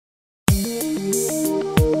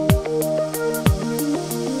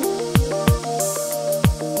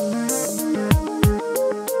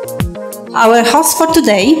our host for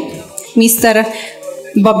today, Mr.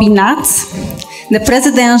 Bobby Nuts, the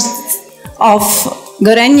president of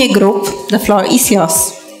Gorenje Group. The floor is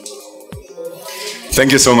yours.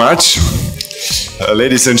 Thank you so much.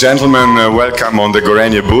 Ladies and gentlemen, welcome on the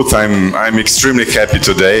Gorenje booth. I'm extremely happy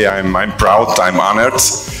today. I'm proud, I'm honored.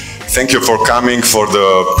 Thank you for coming for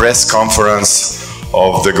the press conference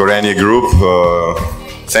of the Gorenje Group.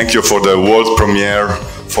 Thank you for the world premiere,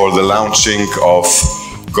 for the launching of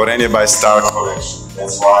Gorenje by Starck collection.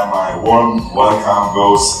 That's why my warm welcome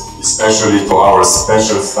goes especially to our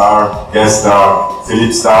special star, guest star,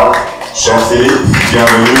 Philippe Starck. Cher Philippe,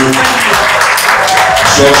 bienvenue.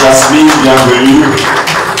 Cher Jasmine, bienvenue.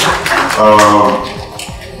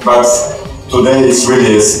 But today is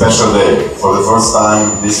really a special day. For the first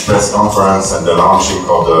time, this press conference and the launching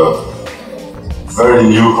of the very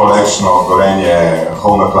new collection of Gorenje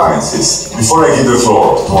home appliances. Before I give the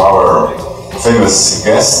floor to our famous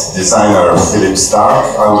guest, designer Philippe Starck,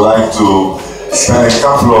 I would like to spend a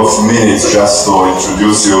couple of minutes just to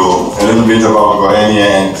introduce you a little bit about Gorenje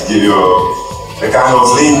and give you a kind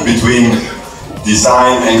of link between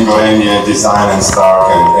design and Gorenje, design and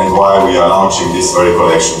Starck, and why we are launching this very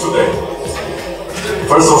collection today.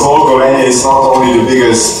 First of all, Gorenje is not only the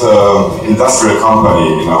biggest industrial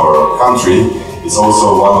company in our country, it's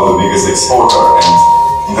also one of the biggest exporters.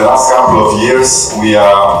 And in the last couple of years, we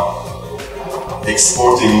are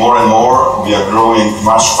exporting more and more. We are growing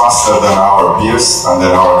much faster than our peers and than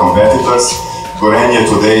our competitors. Gorenje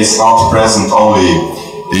today is not present only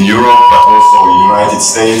in Europe, but also in the United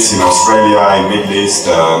States, in Australia, in Middle East,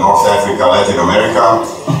 North Africa, Latin America.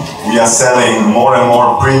 We are selling more and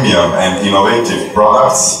more premium and innovative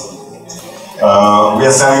products. We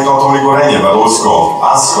are selling not only Gorenje, but also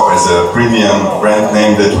S+arck as a premium brand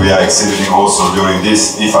name that we are exhibiting also during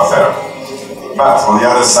this IFA fair. But on the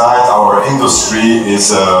other side, our industry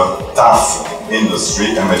is a tough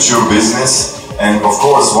industry, a mature business, and of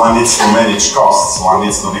course one needs to manage costs, one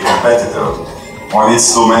needs to be competitive, one needs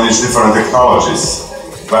to manage different technologies.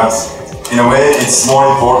 But in a way, it's more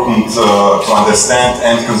important to understand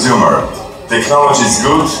end consumer. Technology is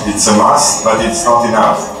good, it's a must, but it's not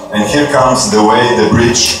enough. And here comes the way, the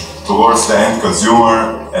bridge towards the end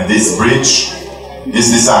consumer, and this bridge is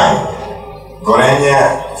design.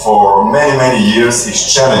 Gorenje, for many, many years,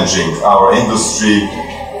 is challenging our industry.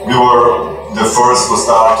 We were the first to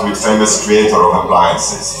start with famous creator of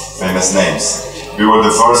appliances, famous names. We were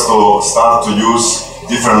the first to start to use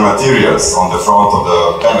different materials on the front of the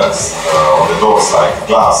panels, on the doors, like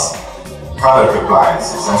glass, colored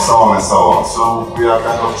appliances, and so on and so on. So we are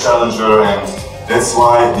kind of challenger, and that's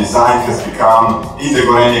why design has become, in the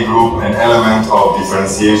Gorenje Group, an element of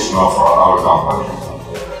differentiation of our company.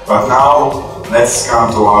 But now, let's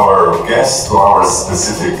come to our guest, to our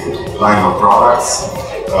specific line of products.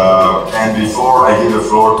 And before I give the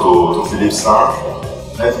floor to Philippe Starck,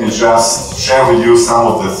 let me just share with you some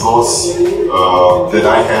of the thoughts that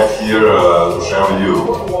I have here to share with you.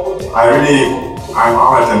 I'm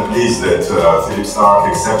honored and pleased that Philippe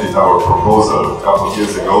Starck accepted our proposal a couple of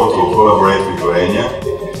years ago to collaborate with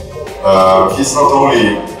Gorenje. He's not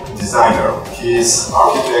only designer, he's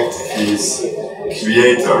architect, he's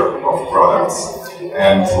creator of products.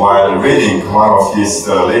 And while reading one of his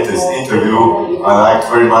latest interview, I liked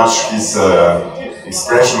very much his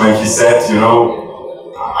expression when he said, you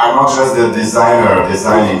know, I'm not just a designer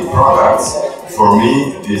designing products. For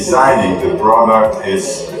me, designing the product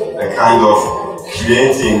is a kind of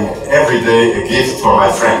creating every day a gift for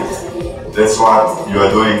my friend. That's what you are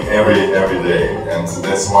doing every day, and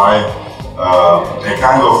that's why a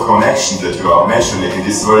kind of connection that you are mentioning in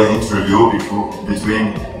this very interview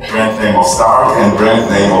between brand name of Starck and brand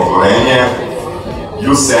name of Gorenje.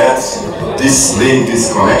 You said this link,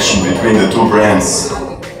 this connection between the two brands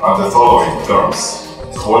are the following terms: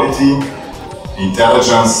 quality,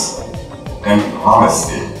 intelligence, and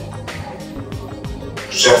honesty.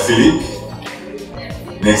 Cher Philippe,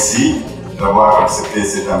 merci d'avoir accepté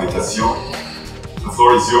cette invitation. The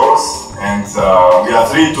floor is yours, and we are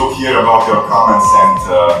thrilled to hear about your comments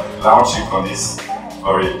and launching on these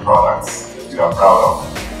very products that we are proud of.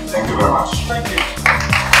 Thank you very much. Thank you.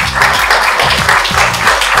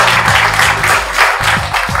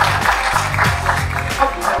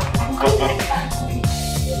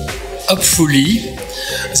 Hopefully,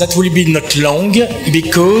 that will be not long,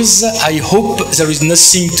 because I hope there is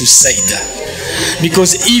nothing to say.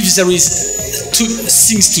 Because if there is two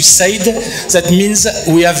things to say, that means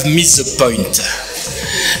we have missed the point.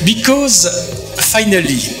 Because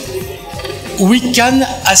finally, we can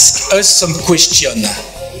ask us some question.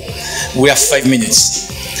 We have 5 minutes.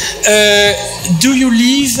 Do you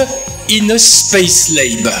live in a space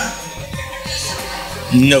lab?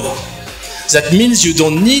 No. That means you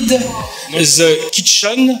don't need the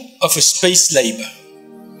kitchen of a space lab.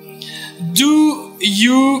 Do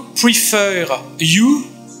you prefer you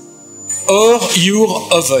or your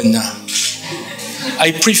oven?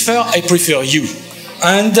 I prefer you.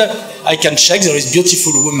 And I can check, there is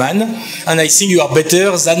beautiful woman, and I think you are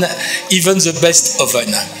better than even the best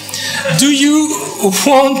oven. Do you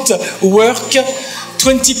want to work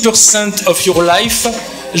 20% of your life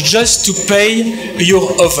just to pay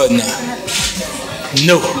your oven?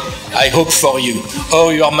 No, I hope for you.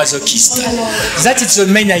 Or you are masochist. That is the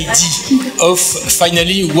main idea of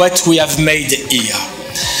finally what we have made here.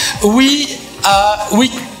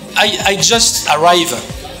 I just arrived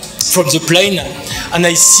from the plane and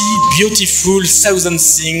I see beautiful thousand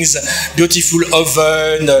things, beautiful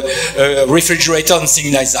oven, refrigerator and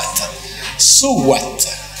things like that. So what?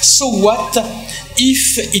 So what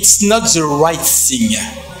if it's not the right thing?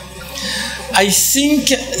 I think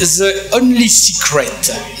the only secret,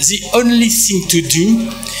 the only thing to do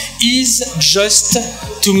is just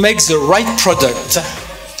to make the right product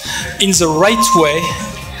in the right way,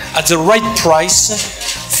 at the right price,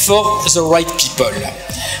 for the right people.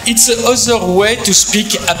 It's another way to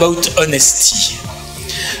speak about honesty.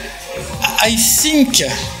 I think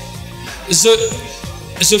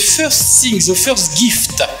the first thing, the first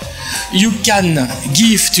gift you can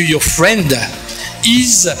give to your friend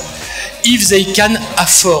is if they can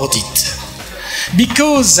afford it.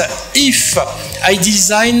 Because if I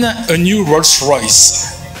design a new Rolls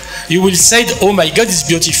Royce, you will say, oh my God, it's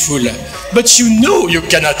beautiful, but you know you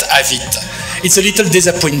cannot have it. It's a little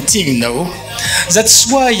disappointing, no?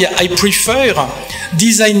 That's why I prefer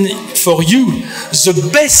design for you the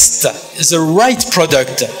best, the right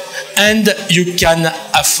product, and you can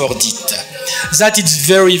afford it. That is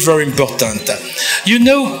very, very important. You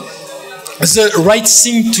know, the right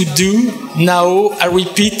thing to do now, I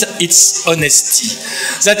repeat, it's honesty.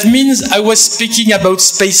 That means I was speaking about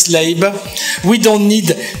Space Lab. We don't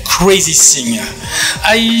need crazy thing.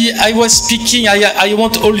 I was speaking, I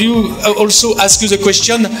want also ask you the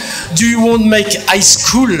question, do you want to make high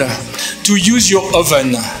school to use your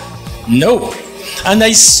oven? No. And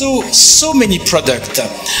I saw so many products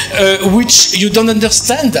which you don't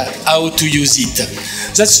understand how to use it.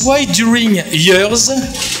 That's why during years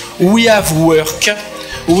we have worked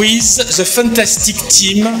with the fantastic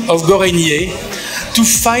team of Gorenje to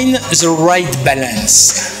find the right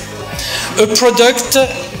balance. A product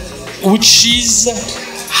which is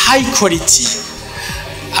high quality,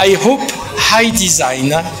 I hope high design,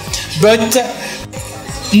 but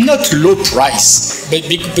not low price,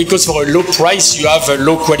 because for a low price you have a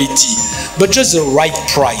low quality, but just the right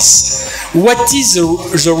price. What is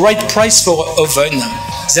the right price for an oven?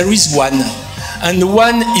 There is one, and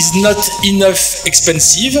one is not enough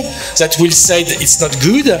expensive that will say that it's not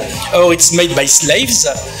good or it's made by slaves.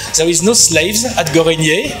 There is no slaves at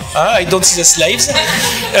Gorenje. I don't see the slaves.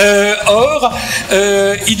 Or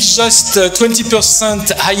it's just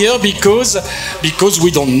 20% higher because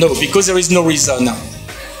we don't know, because there is no reason.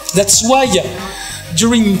 That's why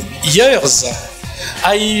during years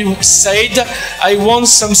I said I want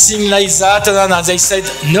something like that, and they said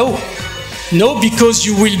no, because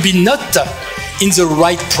you will be not in the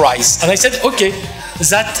right price. And I said okay,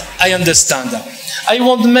 that I understand. I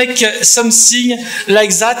want to make something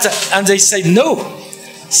like that, and they said no,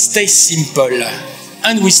 stay simple.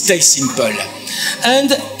 And we stay simple. And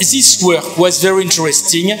this work was very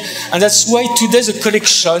interesting, and that's why today the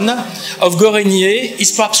collection of Gorenje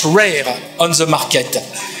is perhaps rare on the market,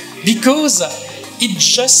 because it's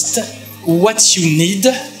just what you need,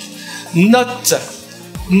 not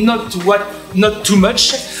too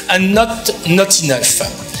much and not enough.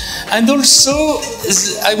 And also,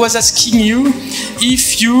 I was asking you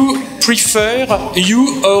if you prefer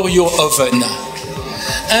you or your oven.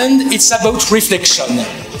 And it's about reflection.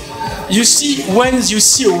 You see, when you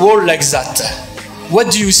see a wall like that,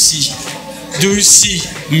 what do you see? Do you see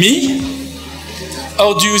me?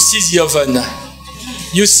 Or do you see the oven?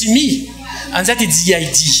 You see me. And that is the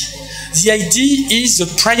idea. The idea is the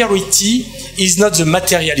priority is not the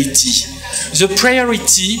materiality. The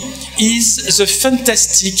priority is the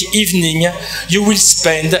fantastic evening you will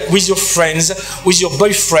spend with your friends, with your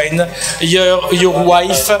boyfriend, your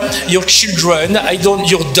wife, your children,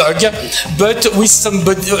 your dog, but with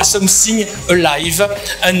something alive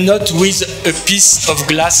and not with a piece of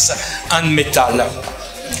glass and metal.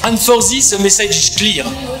 And for this, the message is clear.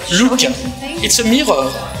 Look, it's a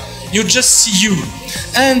mirror. You just see you.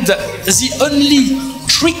 And the only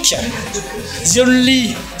trick, the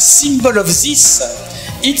only symbol of this,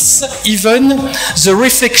 it's even the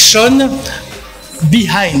reflection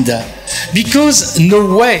behind. because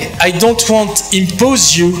no way, I don't want to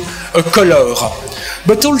impose you a color.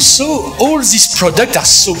 But also, all these products are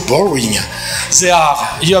so boring.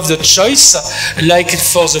 You have the choice, like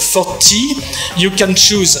for the 40, you can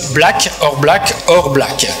choose black or black or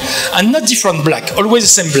black. And not different black, always the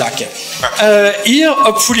same black. Here,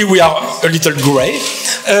 hopefully we are a little gray,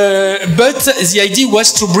 but the idea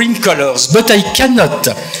was to bring colors. But I cannot,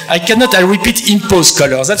 I repeat, impose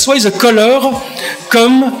colors. That's why the color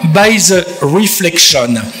come by the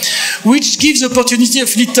reflection, which gives opportunity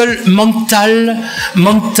of little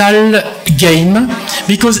mental game,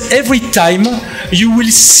 because every time you will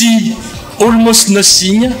see almost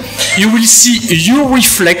nothing, you will see you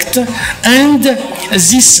reflect, and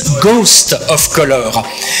this ghost of color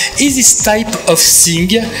is this type of thing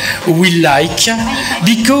we like,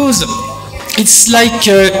 because it's like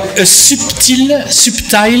a subtle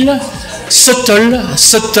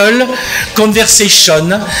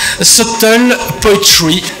conversation, subtle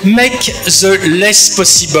poetry. Make the less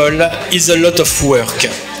possible is a lot of work.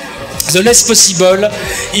 The less possible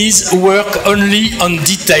is work only on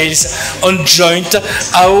details, on joint,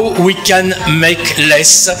 how we can make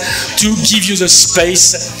less to give you the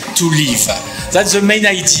space to live. That's the main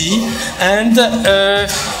idea, and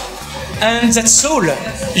that's all.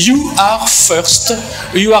 You are first.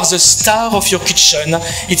 You are the star of your kitchen.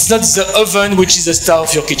 It's not the oven which is the star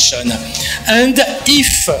of your kitchen. And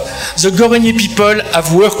if the Gorenje people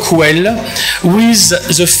have worked well with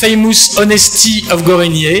the famous honesty of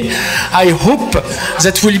Gorenje, I hope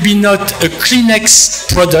that will be not a Kleenex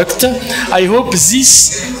product. I hope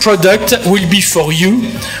this product will be for you,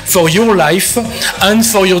 for your life, and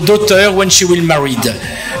for your daughter when she will marry.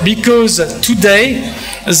 Because today,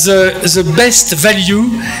 the best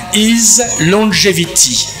value is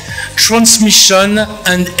longevity, transmission,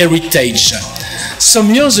 and heritage. Some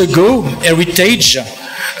years ago, heritage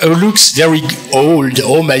looks very old.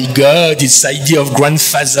 Oh my God, this idea of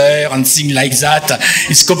grandfather and things like that,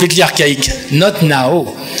 it's completely archaic. Not now.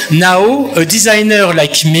 Now, a designer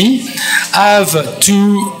like me have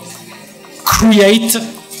to create,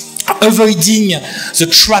 avoiding the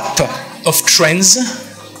trap of trends,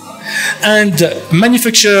 and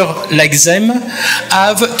manufacturers like them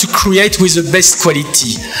have to create with the best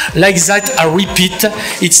quality. Like that, I repeat,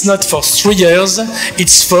 it's not for 3 years,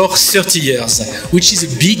 it's for 30 years, which is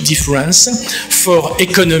a big difference for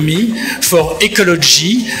economy, for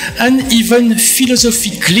ecology, and even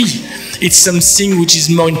philosophically. It's something which is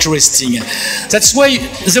more interesting. That's why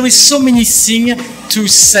there is so many things to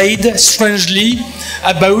say, strangely,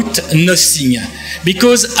 about nothing.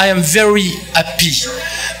 Because I am very happy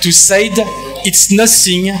to say it's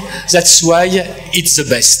nothing, that's why it's the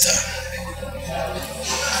best.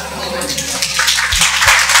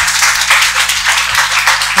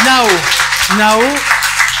 Now,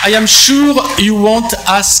 I am sure you want to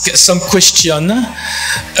ask some question.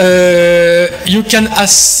 You can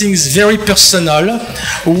ask things very personal.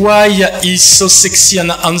 Why he's so sexy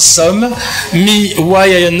and handsome? Me, why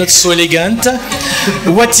I am not so elegant?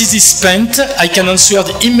 What is his spent? I can answer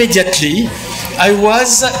it immediately. I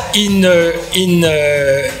was in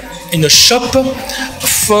a shop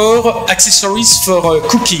for accessories for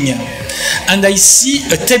cooking, and I see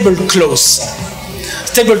a tablecloth.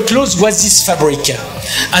 Tablecloth was this fabric,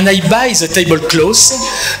 and I buy the tablecloth,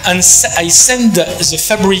 and I send the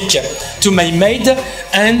fabric to my maid,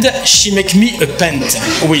 and she make me a pant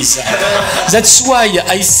with. That's why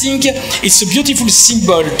I think it's a beautiful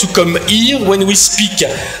symbol to come here when we speak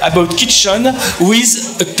about kitchen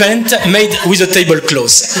with a pant made with a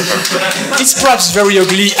tablecloth. It's perhaps very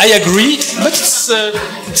ugly, I agree, but it's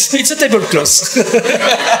a tablecloth.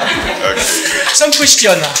 Some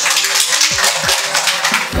question.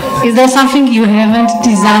 Is there something you haven't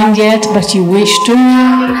designed yet, but you wish to?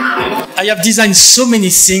 I have designed so many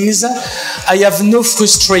things, I have no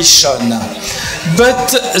frustration.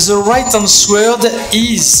 But the right answer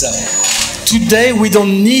is, today we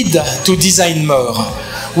don't need to design more.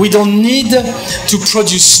 We don't need to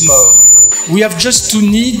produce more. We just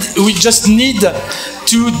need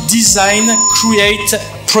to design, create,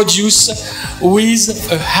 produce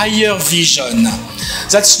with a higher vision.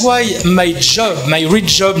 That's why my job, my real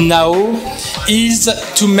job now, is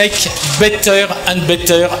to make better and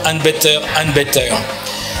better and better and better.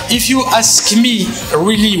 If you ask me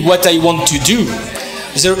really what I want to do,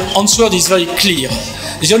 the answer is very clear.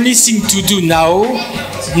 The only thing to do now,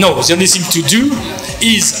 the only thing to do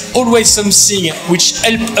is always something which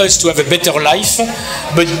helps us to have a better life,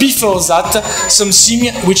 but before that,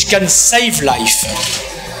 something which can save life.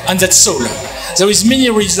 And that's all. There is many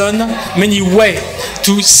reasons, many ways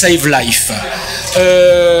to save life.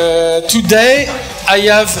 Today, I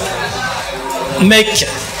have make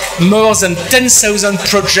more than 10,000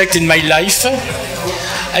 projects in my life.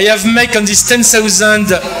 I have made on these 10,000,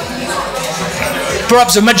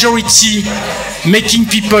 perhaps the majority making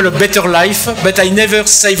people a better life, but I never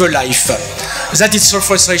save a life. That is so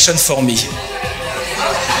frustration for me.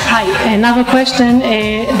 Hi, another question.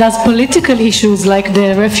 Does political issues like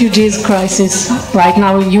the refugees crisis right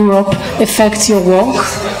now in Europe affect your work?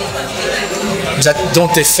 That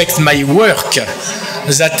don't affect my work.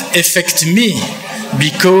 That affect me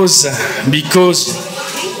because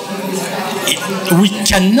we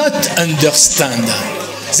cannot understand.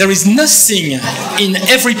 There is nothing in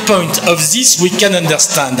every point of this we can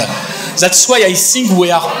understand. That's why I think we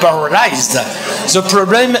are paralyzed. The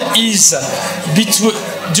problem is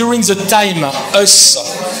during the time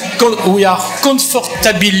we are comfort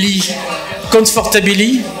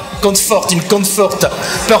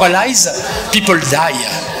paralyzed, people die.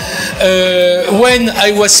 When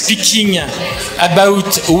I was speaking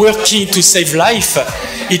about working to save life,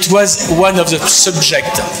 it was one of the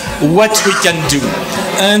subjects, what we can do.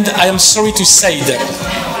 And I am sorry to say that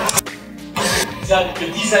the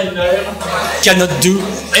designer cannot do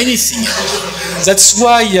anything. That's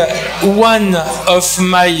why one of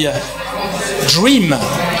my dreams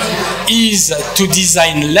is to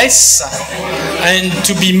design less and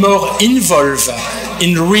to be more involved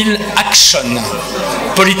in real action.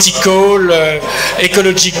 Political,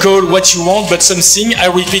 ecological, what you want, but something, I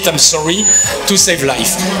repeat, I'm sorry, to save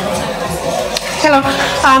life. Hello.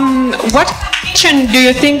 What application do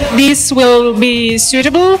you think this will be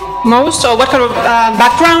suitable most, or what kind of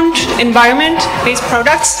background, environment, these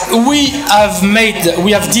products? We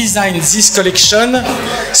have designed this collection,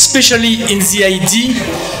 especially in the idea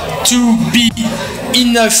to be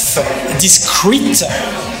enough discreet,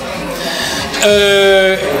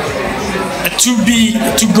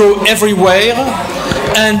 to go everywhere,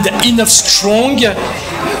 and enough strong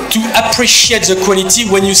to appreciate the quality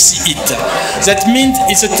when you see it. That means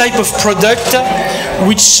it's a type of product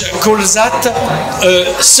which calls that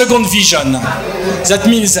second vision. That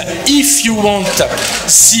means if you want to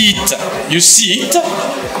see it, you see it.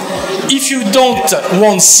 If you don't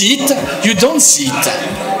want to see it, you don't see it.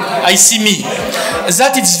 I see me.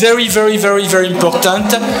 That is very, very, very, very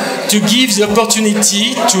important to give the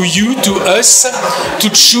opportunity to you, to us, to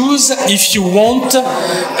choose if you want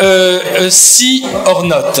see or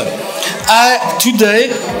not.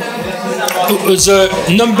 Today, the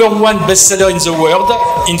 #1 bestseller in the world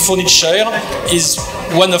in furniture is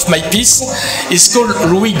one of my pieces. It's called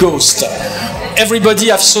Louis Ghost. Everybody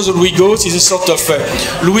has saw the Louis Ghost. It's a sort of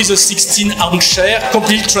Louis XVI armchair,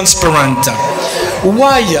 completely transparent.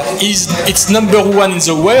 Why is it's #1 in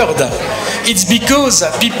the world? It's because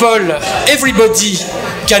everybody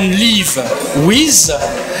can live with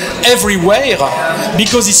everywhere,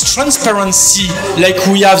 because it's transparency, like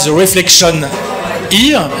we have the reflection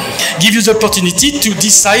here, give you the opportunity to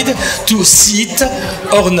decide to see it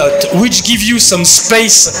or not, which give you some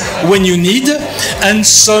space when you need and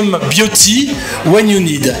some beauty when you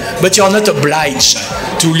need, but you are not obliged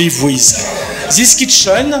to live with. This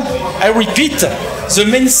kitchen, I repeat, the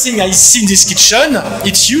main thing I see in this kitchen,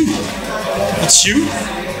 it's you. It's you.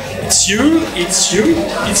 It's you, it's you,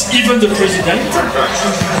 it's even the president.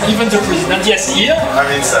 Even the president, yes, here. I'm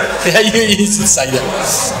inside. He's inside.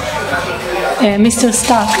 Mr.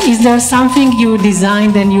 Starck, is there something you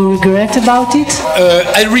designed and you regret about it?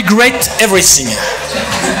 I regret everything.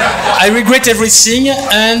 I regret everything,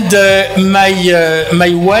 and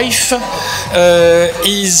my wife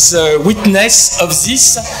is a witness of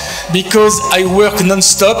this, because I work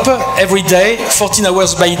non-stop every day, 14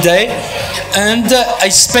 hours by day, and I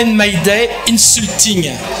spend my day insulting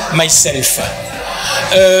myself.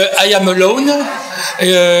 I am alone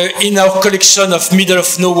in our collection of middle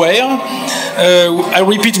of nowhere. I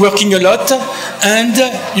repeat, working a lot, and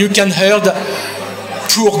you can hear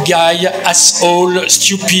poor guy, asshole,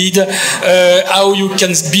 stupid, how you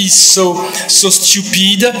can be so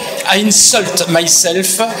stupid. I insult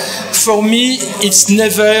myself. For me, it's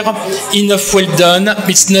never enough well done,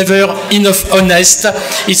 it's never enough honest,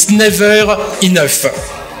 it's never enough.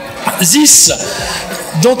 This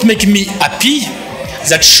don't make me happy.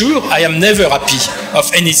 That's sure, I am never happy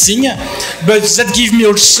of anything, but that gives me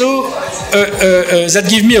also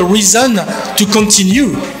a reason to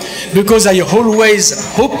continue, because I always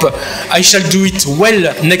hope I shall do it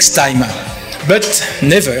well next time, but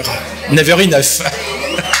never enough.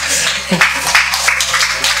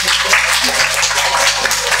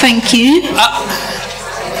 Thank you.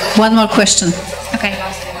 One more question. Okay.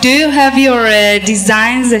 Do you have your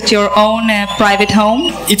designs at your own private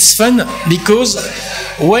home? It's fun because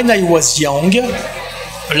when I was young,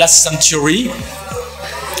 last century,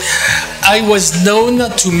 I was known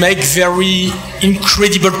to make very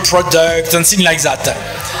incredible products and things like that.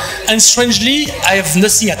 And strangely, I have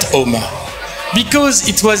nothing at home. Because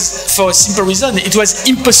it was, for a simple reason, it was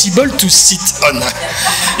impossible to sit on.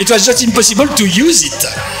 It was just impossible to use it.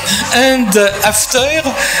 And after,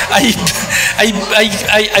 I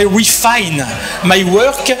refine my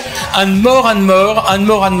work, and more and more, and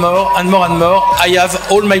more and more, and more and more, I have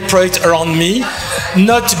all my products around me,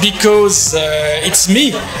 not because it's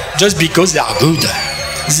me, just because they are good.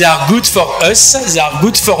 They are good for us, they are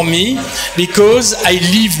good for me, because I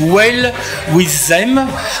live well with them,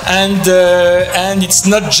 and it's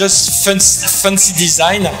not just fancy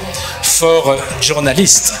design for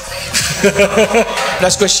journalists.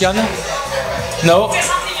 Last question? No?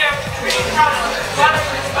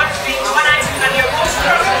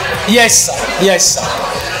 Yes, yes.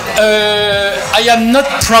 I am not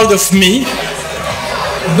proud of me,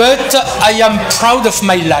 but I am proud of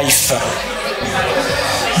my life.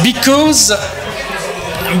 Because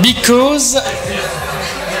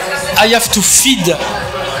I have to feed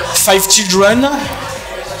 5 children,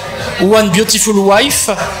 1 beautiful wife,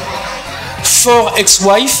 4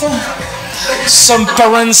 ex-wives, some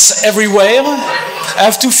parents everywhere. I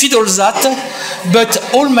have to feed all that, but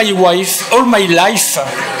all my life,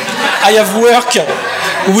 I have worked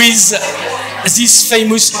with this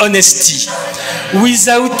famous honesty,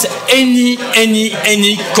 without any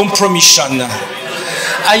compromission.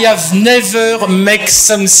 I have never made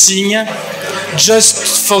something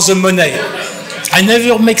just for the money. I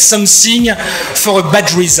never make something for a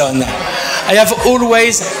bad reason. I have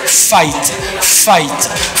always fight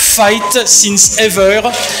since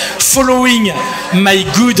ever, following my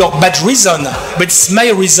good or bad reason, but it's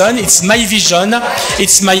my reason, it's my vision,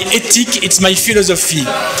 it's my ethic, it's my philosophy.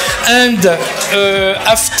 And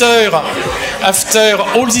after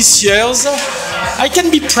all these years, I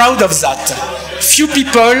can be proud of that. Few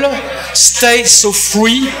people stay so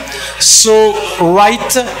free, so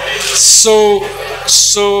right, so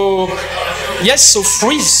yes, so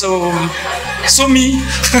free, so me.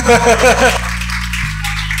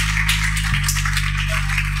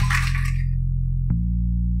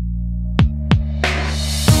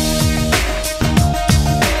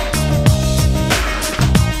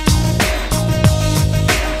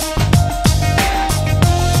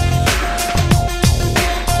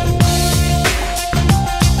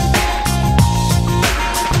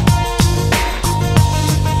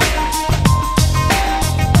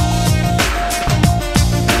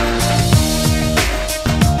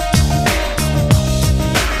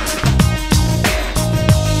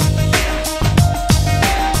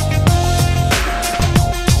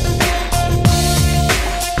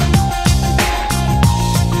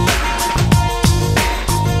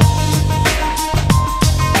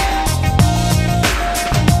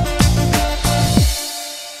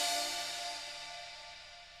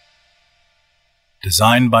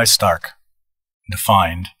 Designed by Starck,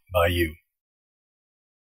 defined by you.